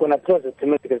account's going to close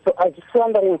automatically. So I was just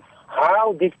wondering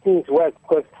how these things work,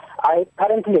 because I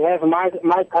currently have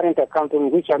my current account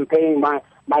in which I'm paying my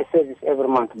service every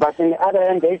month. But on the other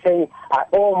hand, they're saying I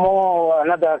owe more,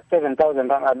 another 7,000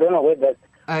 rand. I don't know where that.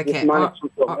 Okay. All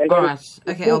right.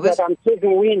 Okay, Albert. I'm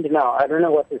chasing wind now. I don't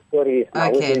know what the story is now.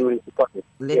 Okay.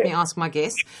 Let me ask my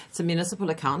guest. It's a municipal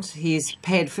account. He's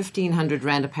paid 1,500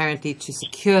 rand apparently to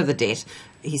secure the debt,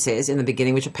 he says, in the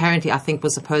beginning, which apparently I think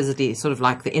was supposedly sort of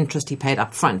like the interest he paid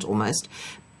up front almost.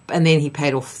 And then he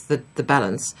paid off the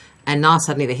balance. And now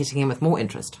suddenly they're hitting him with more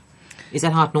interest. Is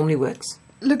that how it normally works?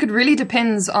 Look, it really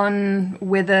depends on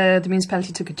whether the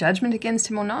municipality took a judgment against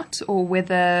him or not, or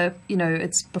whether,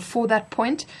 it's before that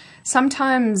point.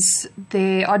 Sometimes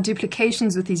there are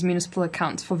duplications with these municipal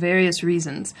accounts for various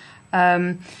reasons.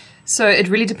 So it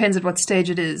really depends at what stage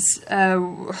it is.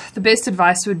 The best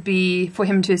advice would be for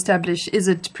him to establish, is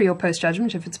it pre or post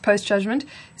judgment? If it's post judgment,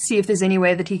 see if there's any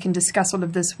way that he can discuss all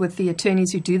of this with the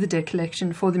attorneys who do the debt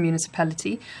collection for the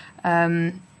municipality,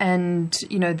 and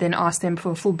then ask them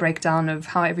for a full breakdown of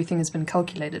how everything has been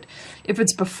calculated. If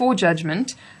it's before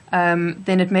judgment,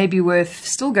 then it may be worth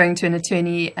still going to an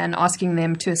attorney and asking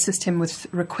them to assist him with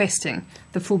requesting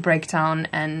the full breakdown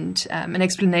and an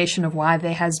explanation of why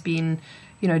there has been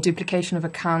duplication of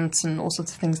accounts and all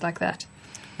sorts of things like that.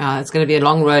 It's going to be a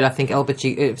long road, I think, Albert,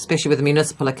 especially with a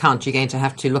municipal account. You're going to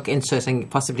have to look into it and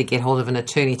possibly get hold of an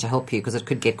attorney to help you, because it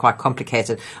could get quite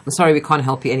complicated. I'm sorry we can't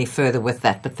help you any further with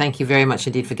that, but thank you very much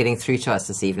indeed for getting through to us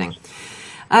this evening.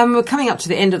 We're coming up to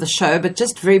the end of the show, but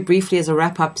just very briefly as a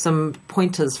wrap-up, some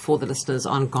pointers for the listeners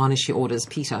on Garnishee Orders.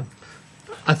 Peter?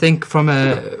 I think from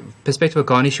a perspective of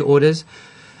Garnishee Orders,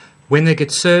 when they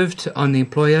get served on the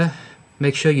employer,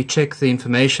 make sure you check the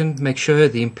information, make sure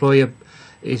the employer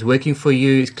is working for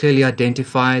you, is clearly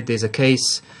identified, there's a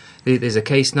case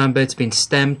number, it's been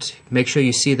stamped, make sure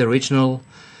you see the original,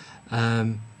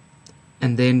 and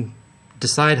then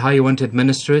decide how you want to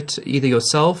administer it, either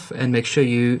yourself, and make sure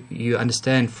you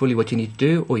understand fully what you need to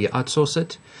do, or you outsource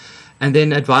it, and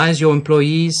then advise your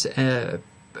employees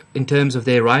in terms of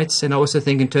their rights, and I also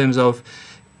think in terms of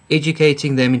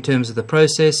educating them in terms of the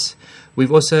process.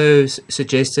 We've also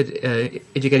suggested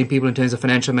educating people in terms of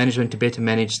financial management to better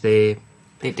manage their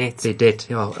debt,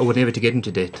 or never to get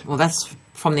into debt. Well, that's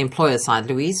from the employer side.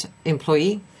 Louise,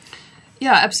 employee?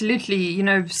 Yeah, absolutely.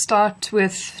 Start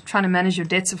with trying to manage your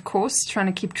debts, of course, trying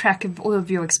to keep track of all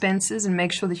of your expenses and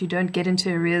make sure that you don't get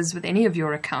into arrears with any of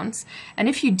your accounts. And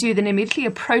if you do, then immediately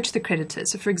approach the creditor.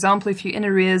 So, for example, if you're in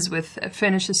arrears with a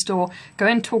furniture store, go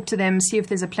and talk to them, see if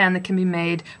there's a plan that can be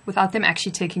made without them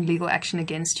actually taking legal action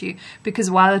against you.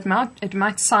 Because while it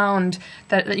might sound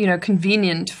that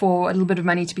convenient for a little bit of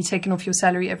money to be taken off your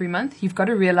salary every month, you've got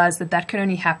to realize that can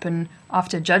only happen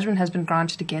after judgment has been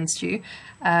granted against you.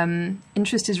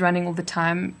 Interest is running all the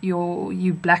time.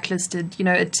 You blacklisted.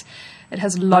 It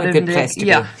has a lot of good place to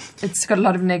be. It's got a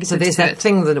lot of negatives. So there's that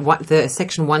thing, the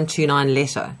Section 129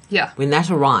 letter. Yeah. When that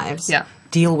arrives. Yeah.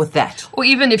 Deal with that. Or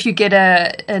even if you get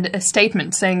a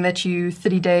statement saying that you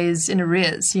 30 days in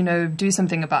arrears, do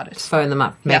something about it. Phone them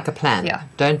up. Make a plan. Yeah.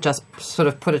 Don't just sort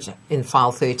of put it in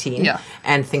file 13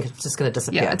 and think it's just going to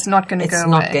disappear. Yeah, it's not going to go away. It's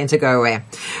not going to go away.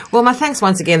 Well, my thanks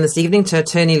once again this evening to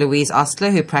attorney Louise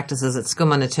Ostler, who practices at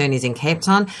Skuman Attorneys in Cape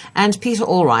Town, and Peter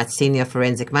Allwright, Senior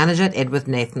Forensic Manager at Edward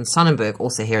Nathan Sonnenberg,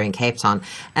 also here in Cape Town.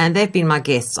 And they've been my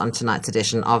guests on tonight's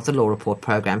edition of the Law Report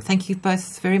programme. Thank you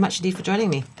both very much indeed for joining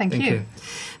me. Thank you.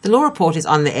 The Law Report is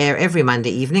on the air every Monday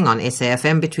evening on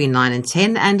SAFM between 9 and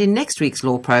 10, and in next week's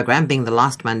Law programme, being the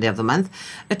last Monday of the month,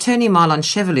 attorney Marlon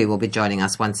Chevalier will be joining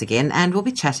us once again, and we'll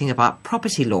be chatting about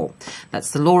property law. That's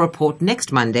the Law Report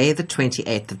next Monday, the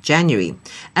 28th of January.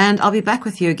 And I'll be back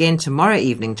with you again tomorrow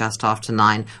evening just after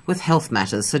 9 with health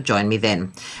matters, so join me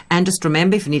then. And just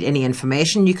remember, if you need any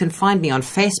information, you can find me on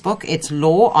Facebook. It's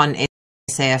Law on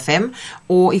SAFM,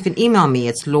 or you can email me.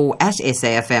 It's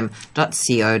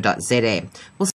law@safm.co.za. We'll